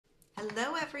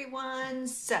Hello, everyone.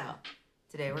 So,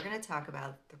 today we're going to talk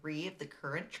about 3 of the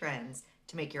current trends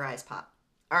to make your eyes pop.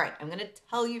 All right, I'm going to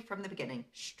tell you from the beginning,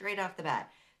 straight off the bat.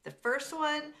 The first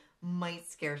one might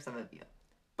scare some of you,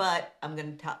 but I'm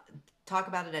going to talk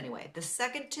about it anyway. The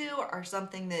second 2 are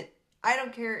something that I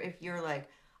don't care if you're like,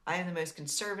 I am the most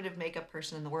conservative makeup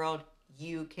person in the world,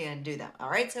 you can do them.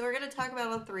 All right, so we're going to talk about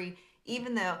all 3,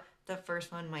 even though the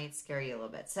first one might scare you a little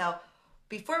bit. So,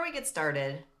 before we get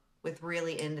started, with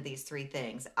really into these 3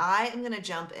 things, I am going to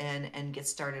jump in and get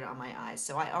started on my eyes.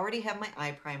 So I already have my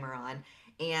eye primer on,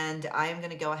 and I am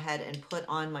going to go ahead and put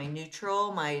on my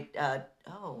neutral,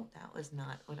 oh, that was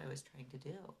not what I was trying to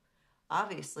do.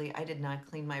 Obviously, I did not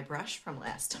clean my brush from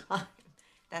last time.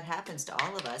 That happens to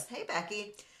all of us. Hey,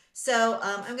 Becky. So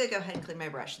I'm going to go ahead and clean my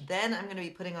brush. Then I'm going to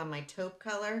be putting on my taupe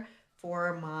color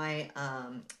for my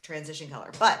transition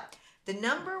color. But the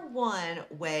number one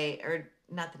way, or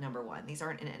not the number one, these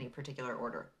aren't in any particular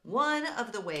order. One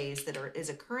of the ways that is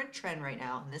a current trend right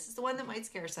now, and this is the one that might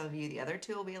scare some of you, the other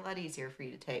 2 will be a lot easier for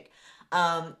you to take,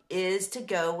 is to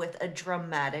go with a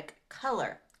dramatic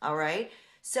color, all right?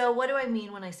 So what do I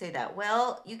mean when I say that?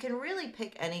 Well, you can really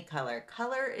pick any color.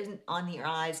 Color on your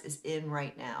eyes is in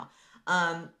right now.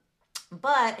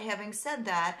 But having said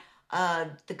that,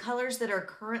 the colors that are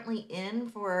currently in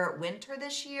for winter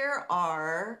this year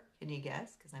are, can you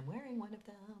guess? Because I'm wearing one of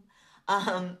them.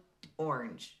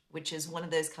 Orange, which is one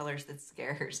of those colors that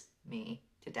scares me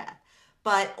to death.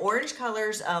 But orange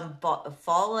colors,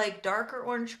 fall like darker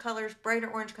orange colors,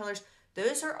 brighter orange colors,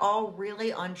 those are all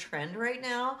really on trend right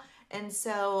now. And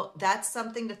so that's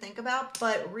something to think about.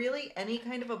 But really, any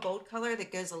kind of a bold color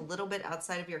that goes a little bit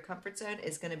outside of your comfort zone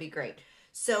is going to be great.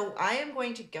 So I am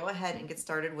going to go ahead and get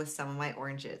started with some of my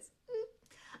oranges.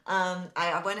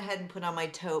 I went ahead and put on my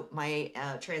taupe, my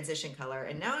transition color,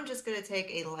 and now I'm just going to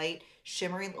take a light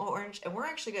shimmering orange, and we're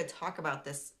actually going to talk about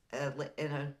this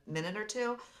in a minute or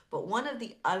 2, but one of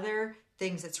the other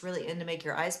things that's really in to make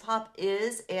your eyes pop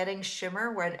is adding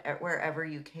shimmer wherever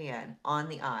you can on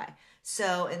the eye.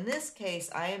 So in this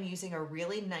case, I am using a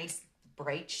really nice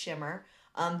bright shimmer.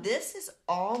 This is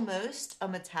almost a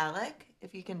metallic,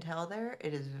 if you can tell there.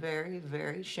 It is very,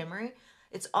 very shimmery.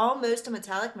 It's almost a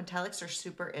metallic. Metallics are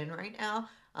super in right now.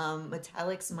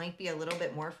 Metallics might be a little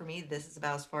bit more for me. This is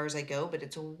about as far as I go, but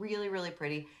it's really, really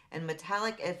pretty. And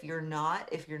metallic, if you're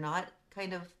not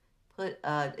kind of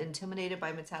intimidated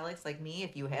by metallics like me,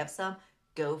 if you have some,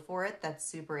 go for it. That's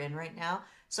super in right now.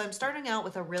 So I'm starting out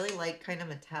with a really light kind of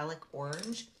metallic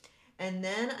orange. And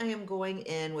then I am going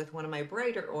in with one of my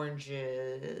brighter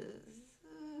oranges.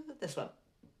 This one.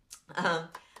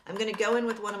 I'm going to go in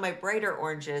with one of my brighter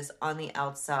oranges on the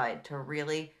outside to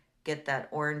really get that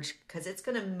orange, because it's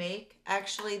going to make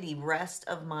actually the rest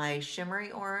of my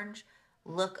shimmery orange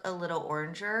look a little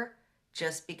oranger,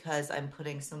 just because I'm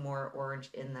putting some more orange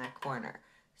in that corner.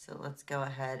 So let's go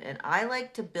ahead. And I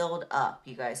like to build up,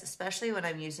 you guys, especially when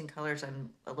I'm using colors I'm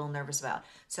a little nervous about.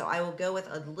 So I will go with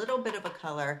a little bit of a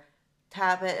color,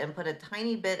 tap it, and put a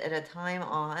tiny bit at a time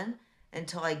on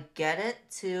until I get it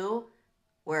to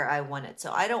where I want it.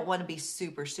 So I don't want to be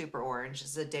super, super orange.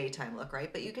 It's a daytime look,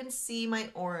 right? But you can see my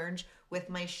orange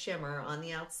with my shimmer on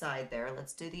the outside there.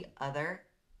 Let's do the other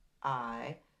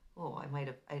eye. Oh,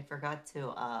 I forgot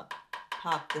to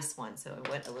pop this one, so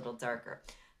it went a little darker.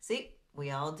 See,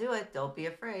 we all do it. Don't be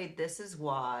afraid. This is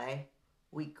why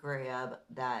we grab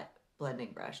that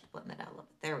blending brush to blend that out a little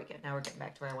bit. There we go. Now we're getting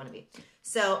back to where I want to be.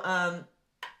 So,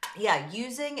 yeah,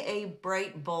 using a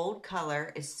bright, bold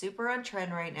color is super on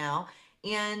trend right now.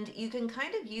 And you can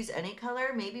kind of use any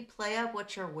color, maybe play up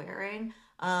what you're wearing,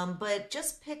 but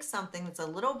just pick something that's a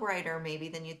little brighter maybe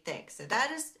than you'd think. So that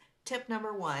is tip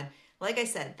number 1. Like I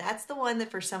said, that's the one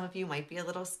that for some of you might be a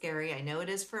little scary. I know it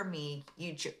is for me.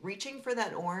 Reaching for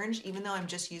that orange, even though I'm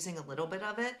just using a little bit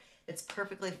of it, it's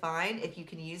perfectly fine. If you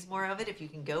can use more of it, if you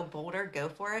can go bolder, go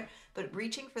for it. But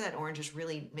reaching for that orange just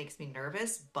really makes me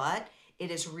nervous, but it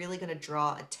is really going to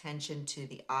draw attention to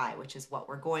the eye, which is what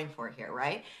we're going for here,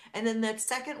 right? And then the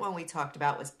second one we talked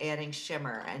about was adding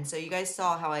shimmer. And so you guys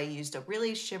saw how I used a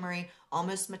really shimmery,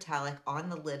 almost metallic on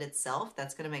the lid itself.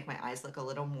 That's going to make my eyes look a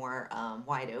little more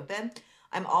wide open.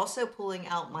 I'm also pulling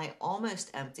out my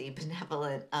almost empty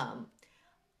Benevolent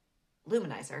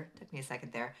luminizer. Took me a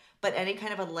second there. But any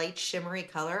kind of a light shimmery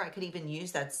color, I could even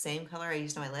use that same color I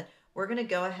used on my lid. We're going to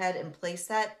go ahead and place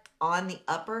that on the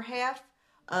upper half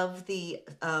of the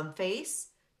face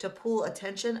to pull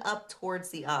attention up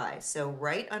towards the eye. So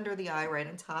right under the eye, right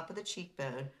on top of the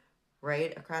cheekbone,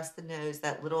 right across the nose,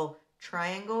 that little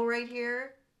triangle right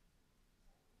here.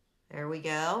 There we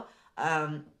go.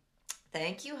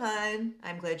 Thank you, hun.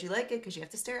 I'm glad you like it because you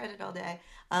have to stare at it all day.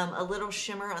 A little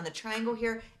shimmer on the triangle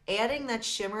here. Adding that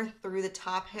shimmer through the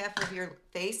top half of your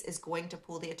face is going to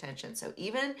pull the attention. So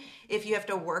even if you have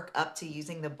to work up to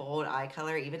using the bold eye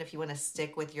color, even if you want to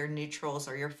stick with your neutrals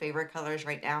or your favorite colors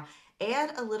right now,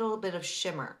 add a little bit of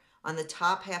shimmer on the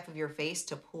top half of your face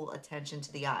to pull attention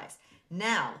to the eyes.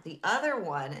 Now, the other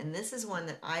one, and this is one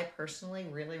that I personally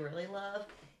really, really love,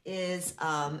 is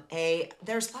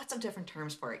there's lots of different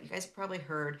terms for it. You guys have probably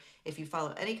heard, if you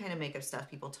follow any kind of makeup stuff,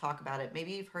 people talk about it.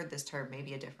 Maybe you've heard this term,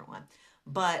 maybe a different one.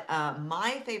 But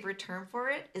my favorite term for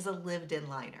it is a lived-in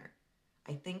liner.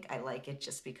 I think I like it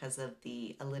just because of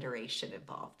the alliteration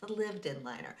involved, the lived-in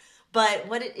liner. But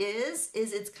what it is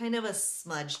it's kind of a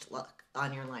smudged look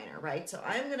on your liner, right? So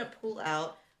I'm going to pull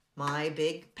out my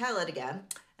big palette again,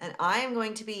 and I am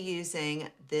going to be using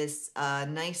this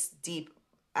nice deep,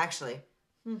 actually,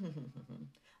 I'm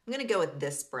going to go with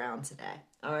this brown today.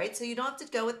 All right, so you don't have to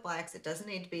go with blacks. It doesn't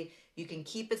need to be. You can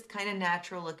keep it kind of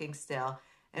natural looking still.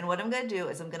 And what I'm going to do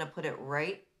is I'm going to put it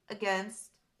right against,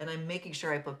 and I'm making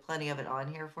sure I put plenty of it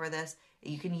on here for this.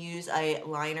 You can use a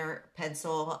liner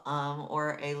pencil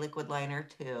or a liquid liner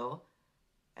too.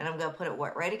 And I'm going to put it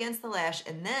right against the lash.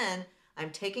 And then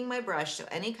I'm taking my brush, so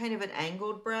any kind of an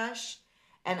angled brush,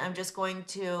 and I'm just going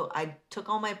to, I took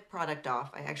all my product off.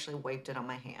 I actually wiped it on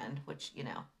my hand, which, you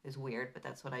know, is weird, but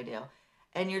that's what I do.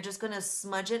 And you're just going to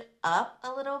smudge it up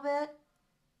a little bit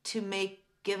to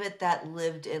give it that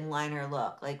lived-in liner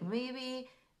look. Like maybe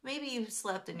you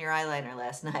slept in your eyeliner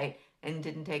last night and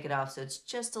didn't take it off, so it's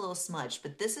just a little smudged.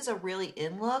 But this is a really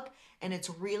in look, and it's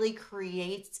really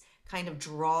creates, kind of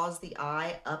draws the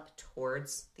eye up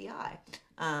towards the eye.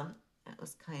 That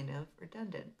was kind of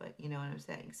redundant, but you know what I'm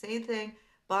saying. Same thing.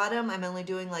 Bottom, I'm only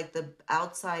doing like the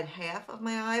outside half of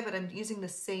my eye, but I'm using the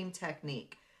same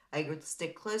technique. I would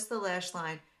stick close to the lash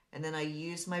line, and then I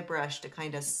use my brush to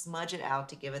kind of smudge it out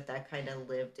to give it that kind of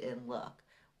lived-in look.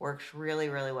 Works really,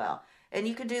 really well. And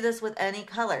you can do this with any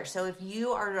color. So if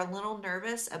you are a little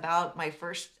nervous about my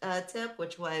first tip,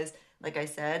 which was, like I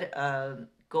said,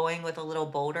 going with a little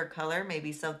bolder color,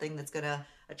 maybe something that's going to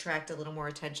attract a little more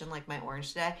attention like my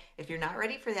orange today. If you're not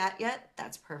ready for that yet,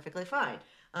 that's perfectly fine.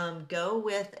 Go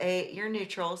with your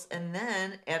neutrals and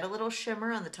then add a little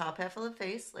shimmer on the top half of the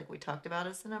face, like we talked about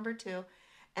as the number 2.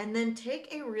 And then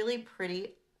take a really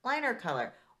pretty liner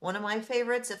color. One of my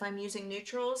favorites, if I'm using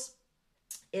neutrals,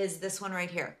 is this one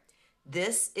right here.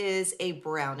 This is a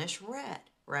brownish red,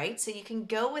 right? So you can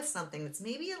go with something that's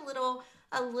maybe a little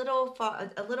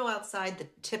outside the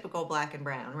typical black and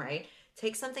brown, right?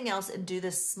 Take something else and do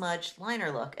this smudged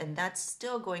liner look, and that's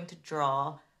still going to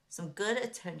draw some good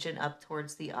attention up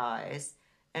towards the eyes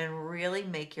and really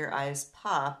make your eyes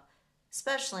pop,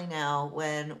 especially now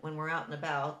when we're out and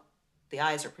about. The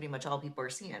eyes are pretty much all people are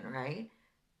seeing, right?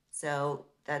 So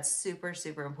that's super,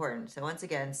 super important. So once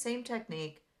again, same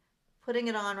technique, putting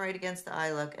it on right against the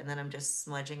eye look, and then I'm just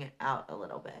smudging it out a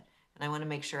little bit. And I want to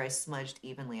make sure I smudged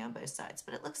evenly on both sides,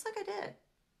 but it looks like I did.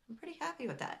 I'm pretty happy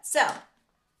with that. So,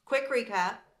 quick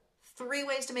recap, 3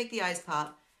 ways to make the eyes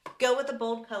pop. Go with a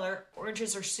bold color.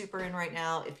 Oranges are super in right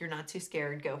now. If you're not too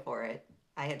scared, go for it.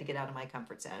 I had to get out of my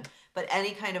comfort zone. But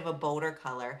any kind of a bolder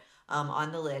color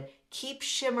on the lid. Keep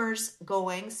shimmers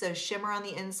going. So shimmer on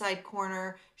the inside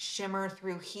corner, shimmer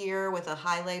through here with a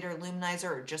highlighter, luminizer,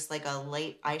 or just like a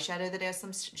light eyeshadow that has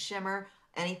some shimmer.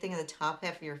 Anything in the top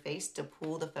half of your face to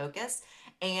pull the focus.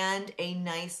 And a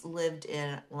nice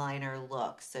lived-in liner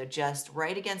look. So just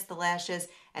right against the lashes,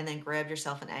 and then grab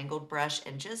yourself an angled brush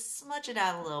and just smudge it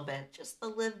out a little bit. Just the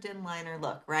lived-in liner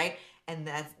look, right? And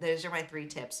those are my 3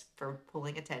 tips for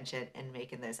pulling attention and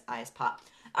making those eyes pop.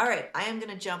 All right, I am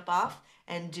going to jump off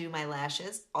and do my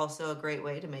lashes. Also a great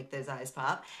way to make those eyes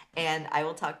pop. And I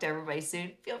will talk to everybody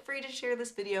soon. Feel free to share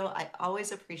this video. I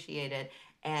always appreciate it.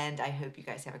 And I hope you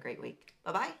guys have a great week.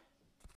 Bye-bye.